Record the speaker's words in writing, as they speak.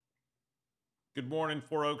Good morning,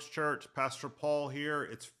 Four Oaks Church. Pastor Paul here.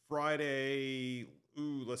 It's Friday.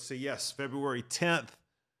 Let's see. Yes, February 10th.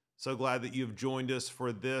 So glad that you've joined us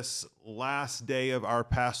for this last day of our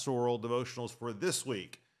pastoral devotionals for this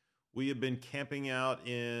week. We have been camping out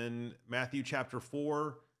in Matthew chapter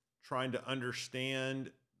 4, trying to understand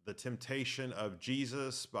the temptation of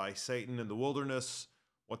Jesus by Satan in the wilderness,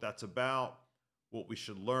 what that's about, what we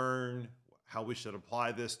should learn, how we should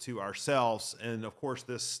apply this to ourselves. And of course,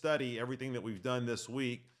 this study, everything that we've done this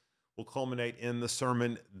week, will culminate in the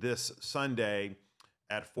sermon this Sunday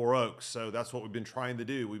at Four Oaks. So that's what we've been trying to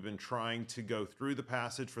do. We've been trying to go through the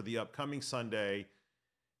passage for the upcoming Sunday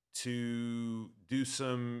to do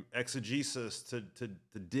some exegesis, to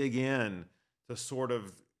dig in, to sort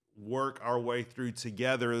of work our way through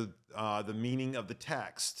together the meaning of the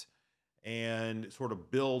text and sort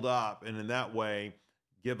of build up, and in that way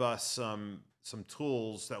give us some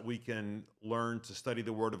tools that we can learn to study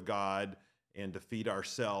the Word of God and to feed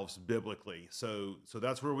ourselves biblically. So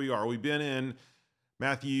that's where we are. We've been in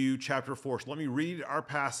Matthew chapter 4. So let me read our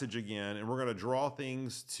passage again, and we're going to draw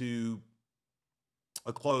things to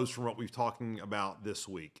a close from what we've talking about this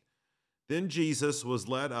week. Then Jesus was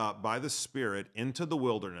led up by the Spirit into the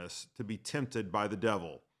wilderness to be tempted by the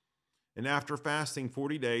devil. And after fasting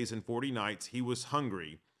 40 days and 40 nights, he was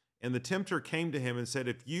hungry. And the tempter came to him and said,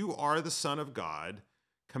 "If you are the Son of God,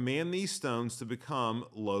 command these stones to become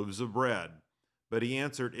loaves of bread." But he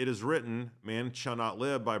answered, "It is written, man shall not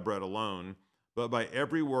live by bread alone, but by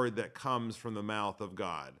every word that comes from the mouth of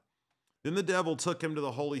God." Then the devil took him to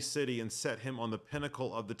the holy city and set him on the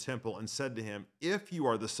pinnacle of the temple and said to him, "If you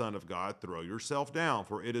are the Son of God, throw yourself down,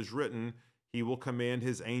 for it is written, he will command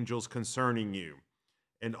his angels concerning you.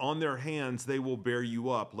 And on their hands they will bear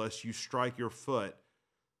you up, lest you strike your foot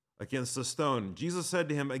against a stone." Jesus said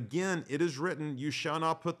to him, "Again, it is written, you shall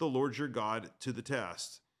not put the Lord your God to the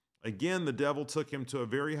test." Again, the devil took him to a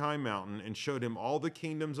very high mountain and showed him all the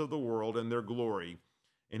kingdoms of the world and their glory.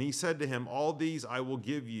 And he said to him, "All these I will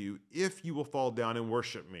give you if you will fall down and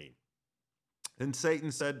worship me." Then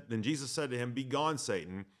Jesus said to him, "Begone,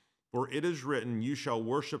 Satan, for it is written, you shall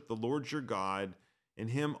worship the Lord your God,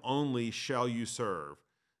 and him only shall you serve."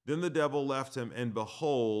 Then the devil left him, and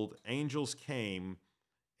behold, angels came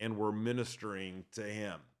and were ministering to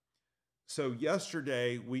him. So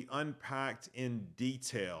yesterday we unpacked in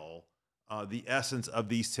detail the essence of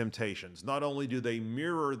these temptations. Not only do they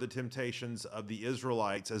mirror the temptations of the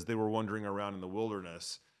Israelites as they were wandering around in the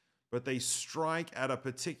wilderness, but they strike at a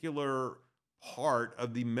particular part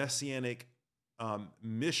of the messianic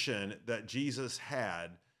mission that Jesus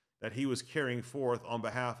had, that he was carrying forth on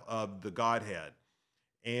behalf of the Godhead.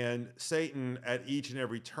 And Satan, at each and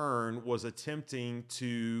every turn, was attempting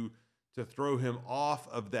to throw him off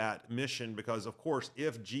of that mission, because, of course,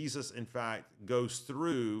 if Jesus, in fact, goes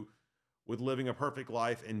through with living a perfect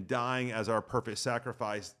life and dying as our perfect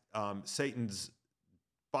sacrifice, Satan's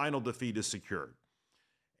final defeat is secured.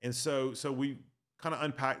 And so we kind of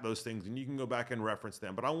unpack those things, and you can go back and reference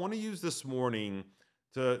them. But I want to use this morning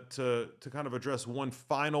to kind of address one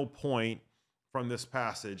final point from this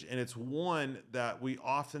passage, and it's one that we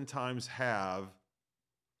oftentimes have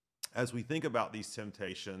as we think about these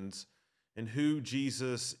temptations and who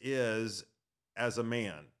Jesus is as a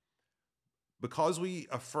man. Because we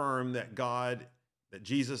affirm that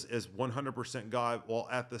Jesus is 100% God, while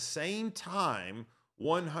at the same time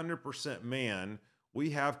 100% man,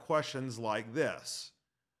 we have questions like this.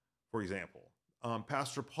 For example,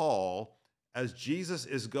 Pastor Paul, as Jesus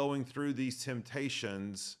is going through these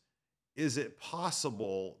temptations, is it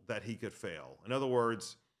possible that he could fail? In other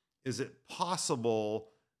words, is it possible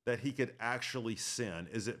that he could actually sin?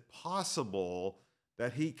 Is it possible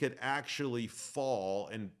that he could actually fall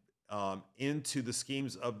and into the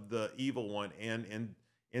schemes of the evil one and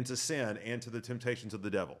into sin and to the temptations of the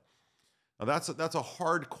devil? Now that's a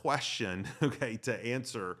hard question, okay, to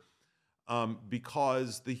answer,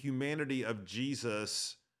 because the humanity of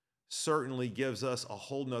Jesus certainly gives us a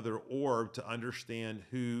whole nother orb to understand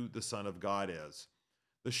who the Son of God is.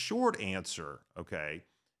 The short answer, okay,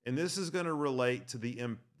 and this is going to relate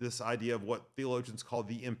to this idea of what theologians call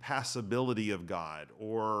the impassibility of God,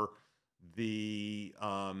 or the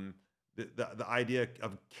idea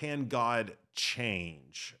of, can God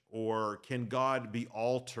change, or can God be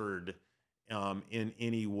altered in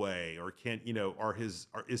any way, or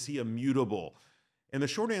is he immutable? And the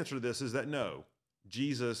short answer to this is that no,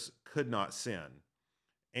 Jesus could not sin.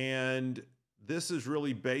 And this is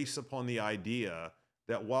really based upon the idea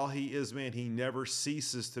that while he is man, he never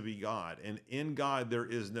ceases to be God. And in God, there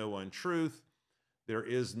is no untruth, there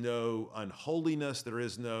is no unholiness,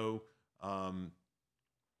 there's no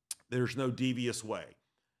devious way.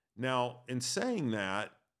 Now, in saying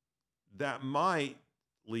that, that might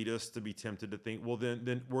lead us to be tempted to think, well,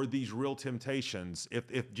 then were these real temptations?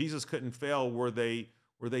 If Jesus couldn't fail, were they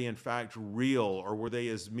in fact real, or were they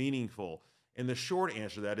as meaningful? And the short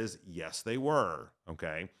answer to that is yes, they were.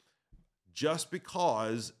 Okay. Just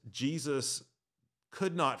because Jesus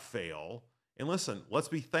could not fail, and listen, let's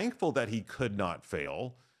be thankful that he could not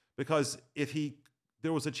fail, because if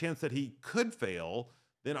there was a chance that he could fail,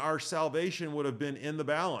 then our salvation would have been in the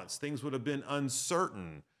balance. Things would have been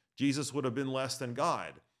uncertain. Jesus would have been less than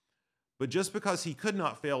God. But just because he could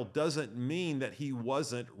not fail doesn't mean that he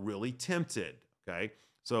wasn't really tempted. Okay.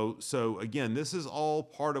 So again, this is all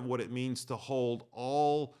part of what it means to hold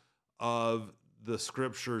all of the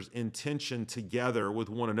scriptures in tension together with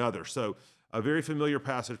one another. So a very familiar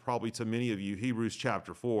passage probably to many of you, Hebrews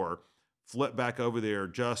chapter 4. Flip back over there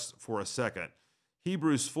just for a second.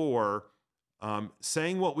 Hebrews 4,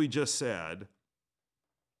 saying what we just said,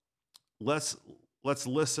 let's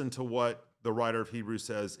listen to what the writer of Hebrews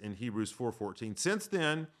says in Hebrews 4:14. Since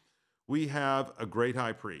then, we have a great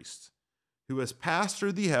high priest who has passed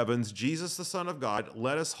through the heavens, Jesus, the Son of God.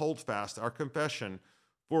 Let us hold fast our confession.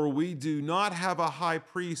 For we do not have a high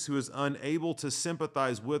priest who is unable to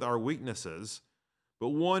sympathize with our weaknesses, but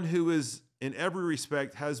one who is in every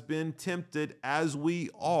respect has been tempted as we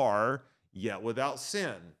are, yet without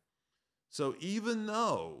sin. So even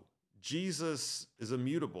though Jesus is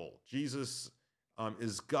immutable, Jesus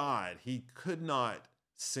is God, he could not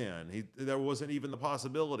sin. There wasn't even the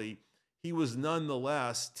possibility. He was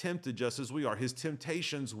nonetheless tempted just as we are. His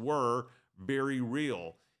temptations were very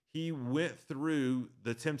real. He went through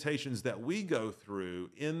the temptations that we go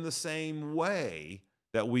through in the same way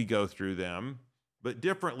that we go through them, but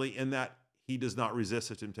differently in that he does not resist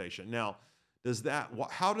the temptation. Now,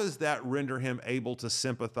 how does that render him able to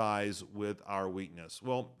sympathize with our weakness?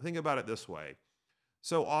 Well, think about it this way.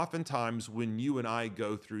 So oftentimes when you and I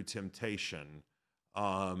go through temptation,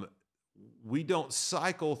 we don't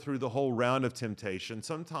cycle through the whole round of temptation.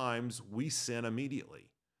 Sometimes we sin immediately.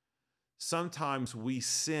 Sometimes we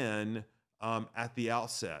sin at the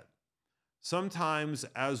outset. Sometimes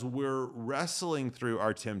as we're wrestling through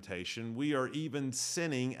our temptation, we are even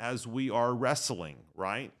sinning as we are wrestling,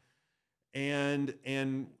 right? And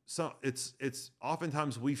so it's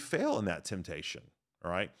oftentimes we fail in that temptation,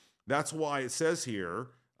 all right? That's why it says here,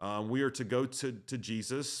 we are to go to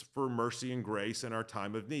Jesus for mercy and grace in our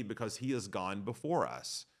time of need, because he has gone before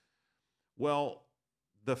us. Well,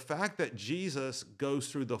 the fact that Jesus goes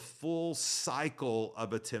through the full cycle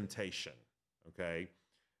of a temptation, okay,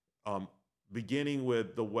 beginning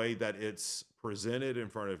with the way that it's presented in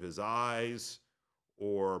front of his eyes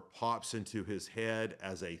or pops into his head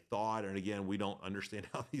as a thought. And again, we don't understand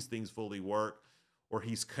how these things fully work, or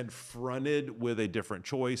he's confronted with a different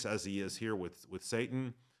choice as he is here with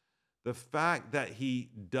Satan. The fact that he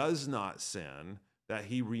does not sin, that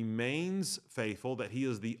he remains faithful, that he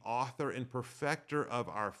is the author and perfecter of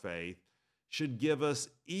our faith, should give us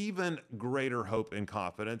even greater hope and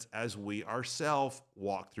confidence as we ourselves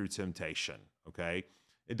walk through temptation, okay?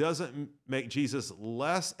 It doesn't make Jesus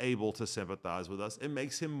less able to sympathize with us. It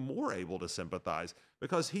makes him more able to sympathize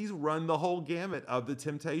because he's run the whole gamut of the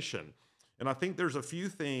temptation. And I think there's a few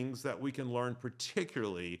things that we can learn,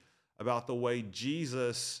 particularly about the way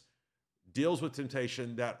Jesus deals with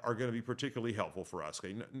temptation, that are going to be particularly helpful for us.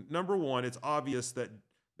 Okay, number one, it's obvious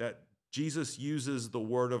that Jesus uses the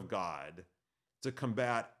Word of God to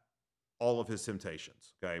combat all of his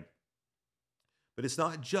temptations. Okay, but it's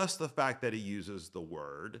not just the fact that he uses the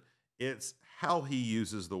Word; it's how he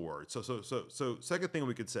uses the Word. So second thing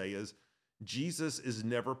we could say is Jesus is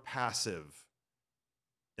never passive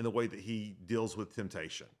in the way that he deals with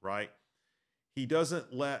temptation. Right? He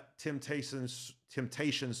doesn't let temptations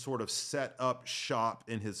sort of set up shop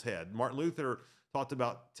in his head. Martin Luther talked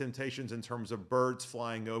about temptations in terms of birds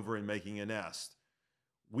flying over and making a nest.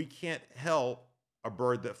 We can't help a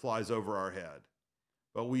bird that flies over our head,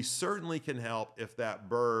 but we certainly can help if that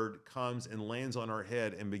bird comes and lands on our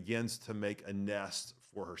head and begins to make a nest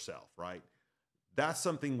for herself, right? That's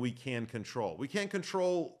something we can control. We can't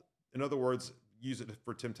control, in other words, use it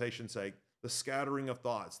for temptation's sake, the scattering of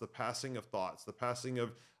thoughts, the passing of thoughts, the passing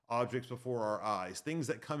of objects before our eyes, things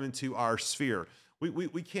that come into our sphere.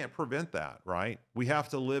 We can't prevent that, right? We have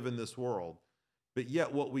to live in this world. But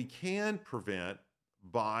yet what we can prevent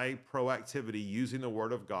by proactivity using the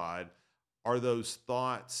Word of God are those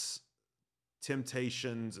thoughts,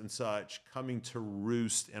 temptations, and such coming to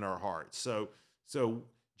roost in our hearts. So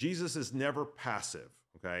Jesus is never passive,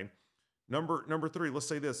 okay? Number three, let's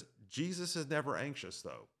say this. Jesus is never anxious,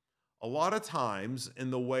 though. A lot of times in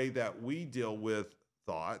the way that we deal with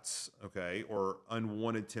thoughts, okay, or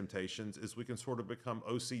unwanted temptations is we can sort of become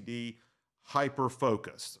OCD, hyper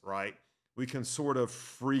focused, right? We can sort of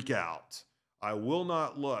freak out. I will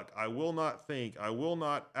not look, I will not think, I will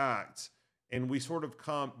not act. And we sort of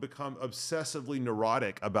become obsessively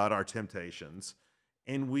neurotic about our temptations.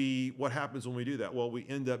 And what happens when we do that? Well, we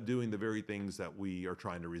end up doing the very things that we are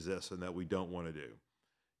trying to resist and that we don't want to do.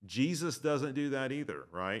 Jesus doesn't do that either,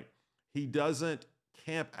 right? He doesn't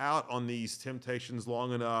camp out on these temptations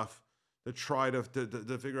long enough to try to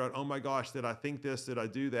figure out, oh my gosh, did I think this? Did I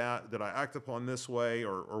do that? Did I act upon this way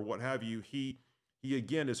or what have you? He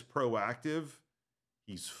again is proactive.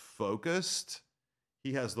 He's focused.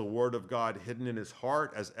 He has the word of God hidden in his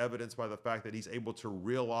heart, as evidenced by the fact that he's able to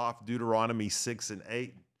reel off Deuteronomy 6 and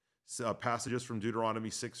 8, passages from Deuteronomy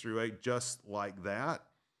 6 through 8, just like that.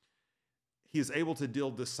 He is able to deal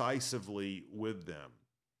decisively with them.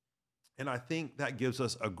 And I think that gives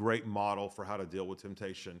us a great model for how to deal with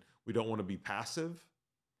temptation. We don't want to be passive,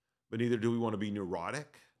 but neither do we want to be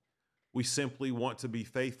neurotic. We simply want to be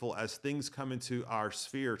faithful as things come into our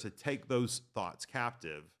sphere to take those thoughts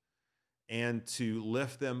captive and to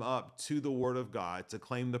lift them up to the Word of God, to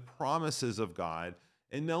claim the promises of God,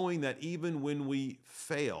 and knowing that even when we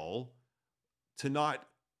fail, to not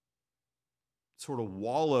sort of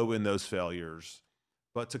wallow in those failures,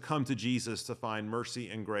 but to come to Jesus to find mercy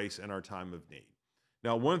and grace in our time of need.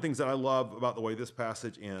 Now, one of the things that I love about the way this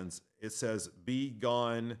passage ends, it says, "Be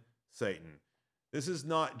gone, Satan." This is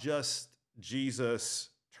not just Jesus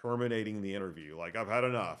terminating the interview, like, I've had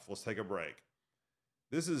enough, let's take a break.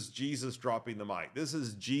 This is Jesus dropping the mic. This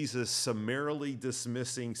is Jesus summarily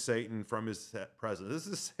dismissing Satan from his presence. This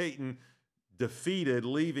is Satan defeated,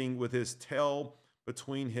 leaving with his tail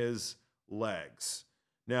between his legs.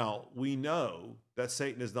 Now, we know that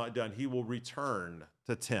Satan is not done. He will return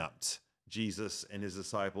to tempt Jesus and his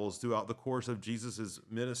disciples throughout the course of Jesus's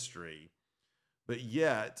ministry. But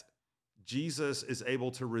yet, Jesus is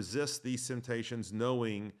able to resist these temptations,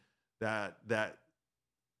 knowing that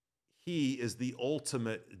he is the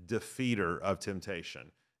ultimate defeater of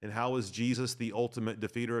temptation. And how is Jesus the ultimate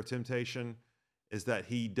defeater of temptation? Is that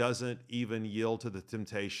he doesn't even yield to the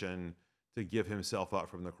temptation to give himself up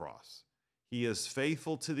from the cross. He is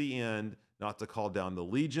faithful to the end, not to call down the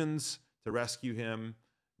legions to rescue him,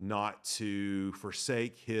 not to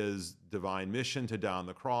forsake his divine mission to die on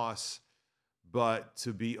the cross, but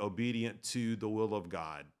to be obedient to the will of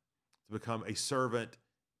God, to become a servant,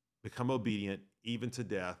 become obedient, even to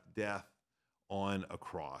death on a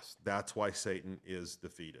cross. That's why Satan is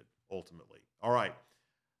defeated, ultimately. All right.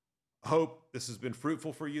 I hope this has been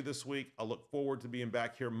fruitful for you this week. I look forward to being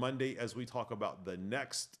back here Monday as we talk about the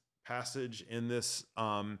next passage in this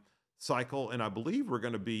cycle. And I believe we're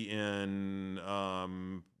going to be in,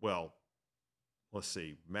 let's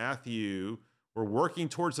see, Matthew. We're working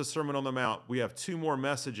towards the Sermon on the Mount. We have two more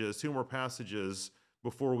passages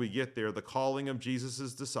before we get there. The calling of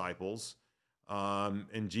Jesus's disciples,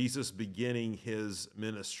 and Jesus beginning his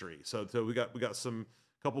ministry. So we got some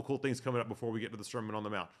couple cool things coming up before we get to the Sermon on the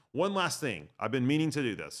Mount. One last thing. I've been meaning to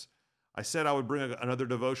do this. I said I would bring another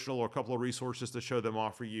devotional or a couple of resources to show them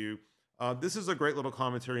off for you. This is a great little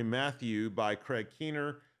commentary, Matthew, by Craig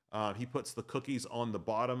Keener. He puts the cookies on the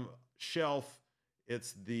bottom shelf.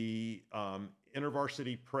 It's the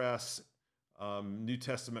InterVarsity Press New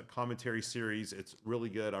Testament commentary series. It's really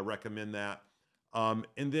good. I recommend that. And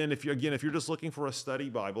then if you're just looking for a study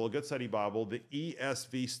Bible, a good study Bible, the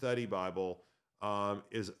ESV Study Bible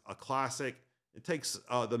is a classic. It takes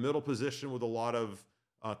the middle position with a lot of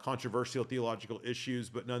controversial theological issues,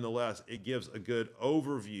 but nonetheless, it gives a good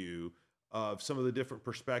overview of some of the different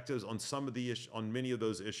perspectives on on many of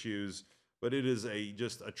those issues. But it is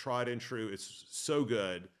just a tried and true. It's so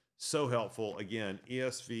good, so helpful. Again,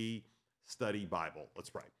 ESV Study Bible. Let's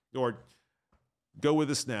pray. Lord, go with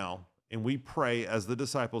us now, and we pray as the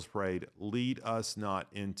disciples prayed, lead us not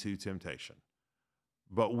into temptation.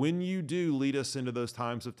 But when you do lead us into those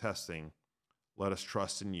times of testing, let us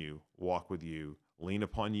trust in you, walk with you, lean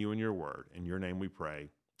upon you and your word. In your name we pray.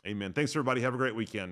 Amen. Thanks, everybody. Have a great weekend.